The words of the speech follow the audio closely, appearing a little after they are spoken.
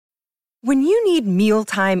When you need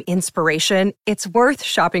mealtime inspiration, it's worth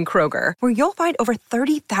shopping Kroger, where you'll find over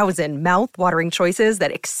 30,000 mouth-watering choices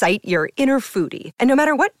that excite your inner foodie. And no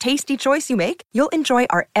matter what tasty choice you make, you'll enjoy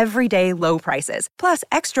our everyday low prices, plus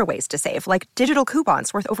extra ways to save, like digital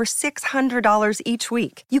coupons worth over $600 each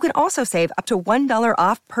week. You can also save up to $1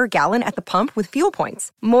 off per gallon at the pump with fuel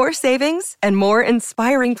points. More savings and more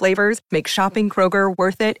inspiring flavors make shopping Kroger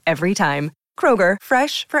worth it every time. Kroger,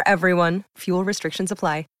 fresh for everyone. Fuel restrictions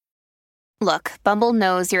apply. Look, Bumble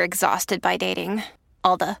knows you're exhausted by dating.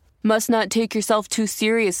 All the, must not take yourself too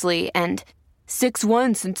seriously, and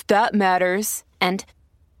 6'1" since that matters, and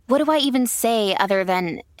what do I even say other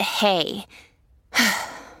than, hey?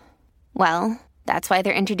 Well, that's why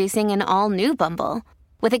they're introducing an all-new Bumble,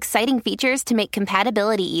 with exciting features to make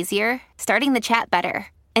compatibility easier, starting the chat better,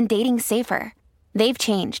 and dating safer. They've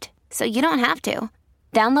changed, so you don't have to.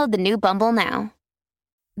 Download the new Bumble now.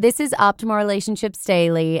 This is Optimal Relationships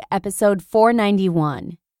Daily, episode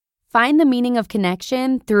 491. Find the Meaning of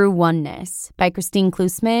Connection Through Oneness by Kristine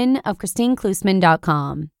Klussman of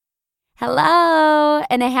KristineKlussman.com. Hello,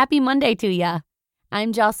 and a happy Monday to ya.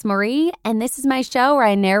 I'm Joss Marie, and this is my show where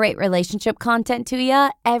I narrate relationship content to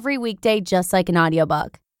ya every weekday just like an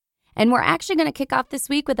audiobook. And we're actually going to kick off this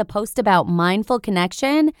week with a post about mindful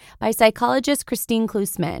connection by psychologist Kristine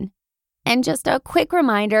Klussman. And just a quick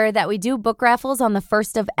reminder that we do book raffles on the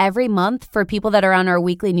first of every month for people that are on our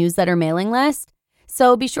weekly newsletter mailing list.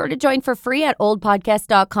 So be sure to join for free at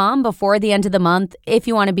oldpodcast.com before the end of the month if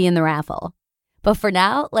you want to be in the raffle. But for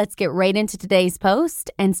now, let's get right into today's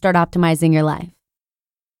post and start optimizing your life.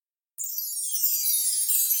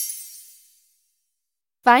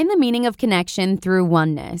 Find the Meaning of Connection Through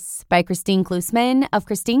Oneness by Kristine Klussman of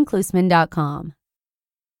KristineKlussman.com.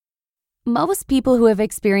 Most people who have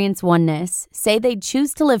experienced oneness say they'd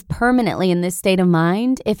choose to live permanently in this state of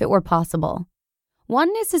mind if it were possible.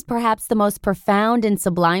 Oneness is perhaps the most profound and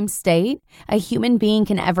sublime state a human being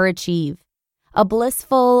can ever achieve. A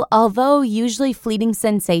blissful, although usually fleeting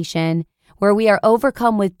sensation where we are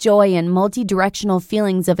overcome with joy and multi-directional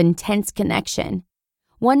feelings of intense connection.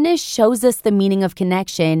 Oneness shows us the meaning of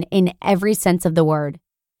connection in every sense of the word.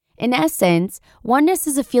 In essence, oneness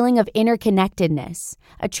is a feeling of interconnectedness,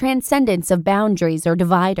 a transcendence of boundaries or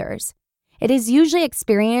dividers. It is usually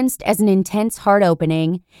experienced as an intense heart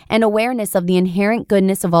opening and awareness of the inherent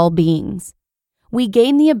goodness of all beings. We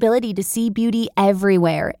gain the ability to see beauty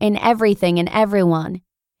everywhere, in everything and everyone.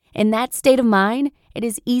 In that state of mind, it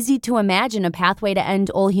is easy to imagine a pathway to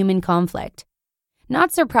end all human conflict.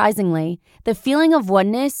 Not surprisingly, the feeling of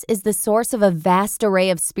oneness is the source of a vast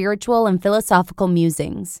array of spiritual and philosophical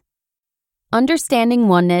musings. Understanding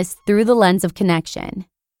oneness through the lens of connection.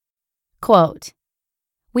 Quote,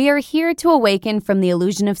 "We are here to awaken from the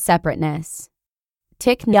illusion of separateness."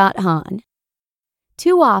 Thich Nhat Hanh.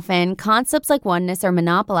 Too often, concepts like oneness are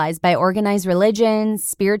monopolized by organized religions,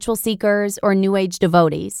 spiritual seekers, or New Age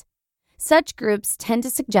devotees. Such groups tend to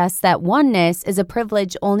suggest that oneness is a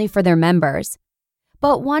privilege only for their members.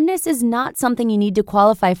 But oneness is not something you need to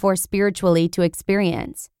qualify for spiritually to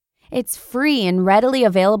experience. It's free and readily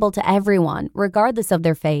available to everyone, regardless of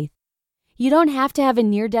their faith. You don't have to have a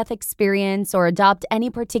near-death experience or adopt any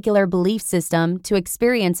particular belief system to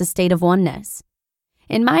experience a state of oneness.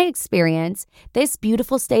 In my experience, this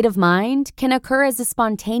beautiful state of mind can occur as a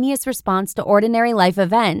spontaneous response to ordinary life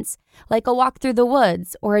events, like a walk through the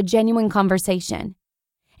woods or a genuine conversation.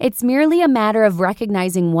 It's merely a matter of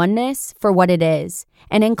recognizing oneness for what it is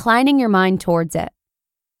and inclining your mind towards it.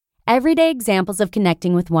 Everyday examples of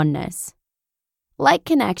connecting with oneness. Like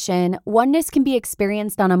connection, oneness can be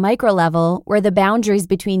experienced on a micro level where the boundaries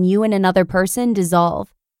between you and another person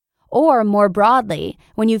dissolve. Or more broadly,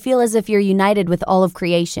 when you feel as if you're united with all of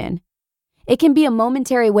creation. It can be a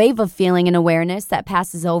momentary wave of feeling and awareness that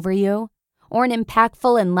passes over you, or an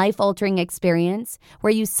impactful and life-altering experience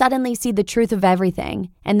where you suddenly see the truth of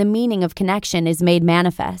everything and the meaning of connection is made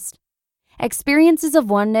manifest. Experiences of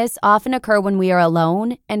oneness often occur when we are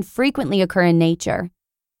alone and frequently occur in nature.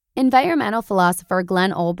 Environmental philosopher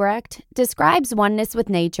Glenn Olbrecht describes oneness with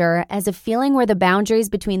nature as a feeling where the boundaries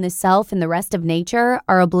between the self and the rest of nature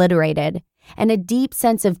are obliterated, and a deep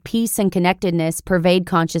sense of peace and connectedness pervade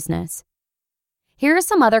consciousness. Here are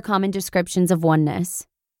some other common descriptions of oneness.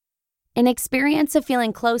 An experience of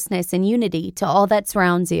feeling closeness and unity to all that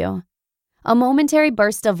surrounds you. A momentary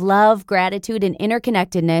burst of love, gratitude, and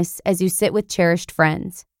interconnectedness as you sit with cherished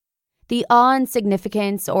friends. The awe and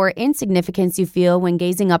significance or insignificance you feel when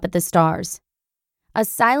gazing up at the stars. A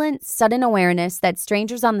silent, sudden awareness that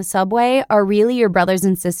strangers on the subway are really your brothers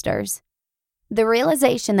and sisters. The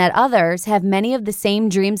realization that others have many of the same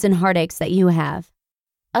dreams and heartaches that you have.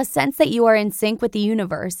 A sense that you are in sync with the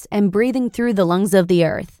universe and breathing through the lungs of the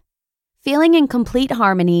earth. Feeling in complete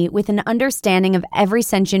harmony with an understanding of every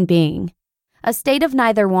sentient being. A state of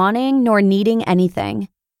neither wanting nor needing anything.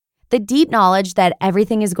 The deep knowledge that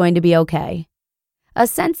everything is going to be okay. A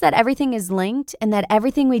sense that everything is linked and that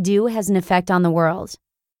everything we do has an effect on the world.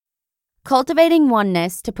 Cultivating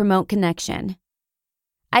oneness to promote connection.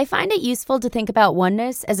 I find it useful to think about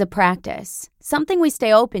oneness as a practice, something we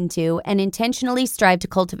stay open to and intentionally strive to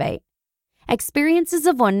cultivate. Experiences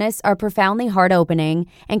of oneness are profoundly heart-opening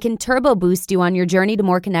and can turbo boost you on your journey to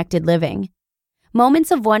more connected living. Moments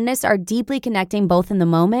of oneness are deeply connecting both in the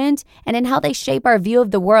moment and in how they shape our view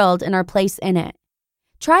of the world and our place in it.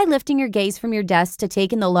 Try lifting your gaze from your desk to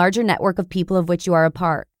take in the larger network of people of which you are a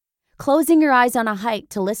part. Closing your eyes on a hike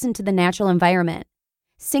to listen to the natural environment.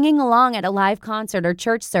 Singing along at a live concert or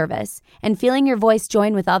church service and feeling your voice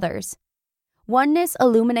join with others. Oneness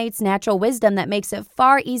illuminates natural wisdom that makes it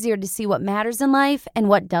far easier to see what matters in life and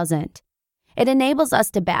what doesn't. It enables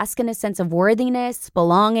us to bask in a sense of worthiness,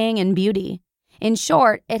 belonging, and beauty. In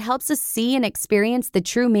short, it helps us see and experience the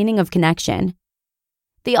true meaning of connection.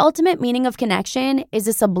 The ultimate meaning of connection is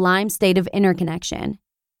a sublime state of interconnection.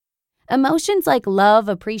 Emotions like love,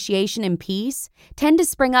 appreciation, and peace tend to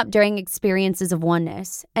spring up during experiences of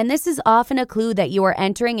oneness, and this is often a clue that you are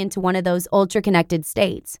entering into one of those ultra-connected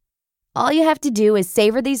states. All you have to do is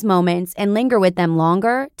savor these moments and linger with them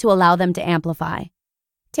longer to allow them to amplify.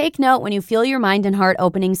 Take note when you feel your mind and heart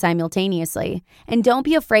opening simultaneously, and don't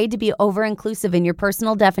be afraid to be over-inclusive in your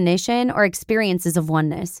personal definition or experiences of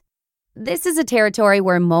oneness. This is a territory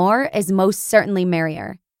where more is most certainly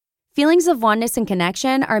merrier. Feelings of oneness and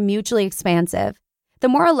connection are mutually expansive. The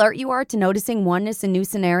more alert you are to noticing oneness in new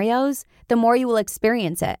scenarios, the more you will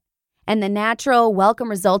experience it. And the natural, welcome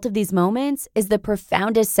result of these moments is the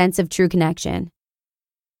profoundest sense of true connection.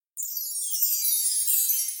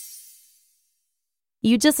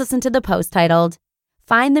 You just listened to the post titled,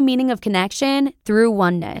 Find the Meaning of Connection Through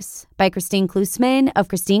Oneness by Kristine Klussman of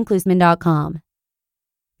KristineKlussman.com.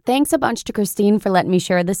 Thanks a bunch to Kristine for letting me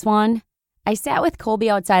share this one. I sat with Colby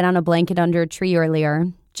outside on a blanket under a tree earlier,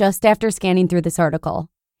 just after scanning through this article,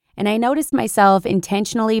 and I noticed myself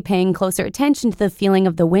intentionally paying closer attention to the feeling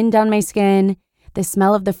of the wind on my skin, the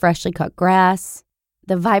smell of the freshly cut grass,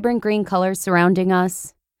 the vibrant green colors surrounding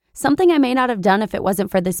us, something I may not have done if it wasn't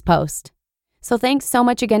for this post. So thanks so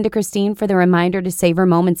much again to Kristine for the reminder to savor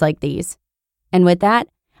moments like these. And with that,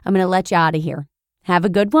 I'm going to let you out of here. Have a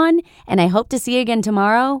good one, and I hope to see you again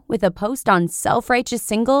tomorrow with a post on self-righteous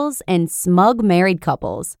singles and smug married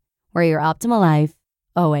couples, where your optimal life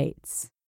awaits.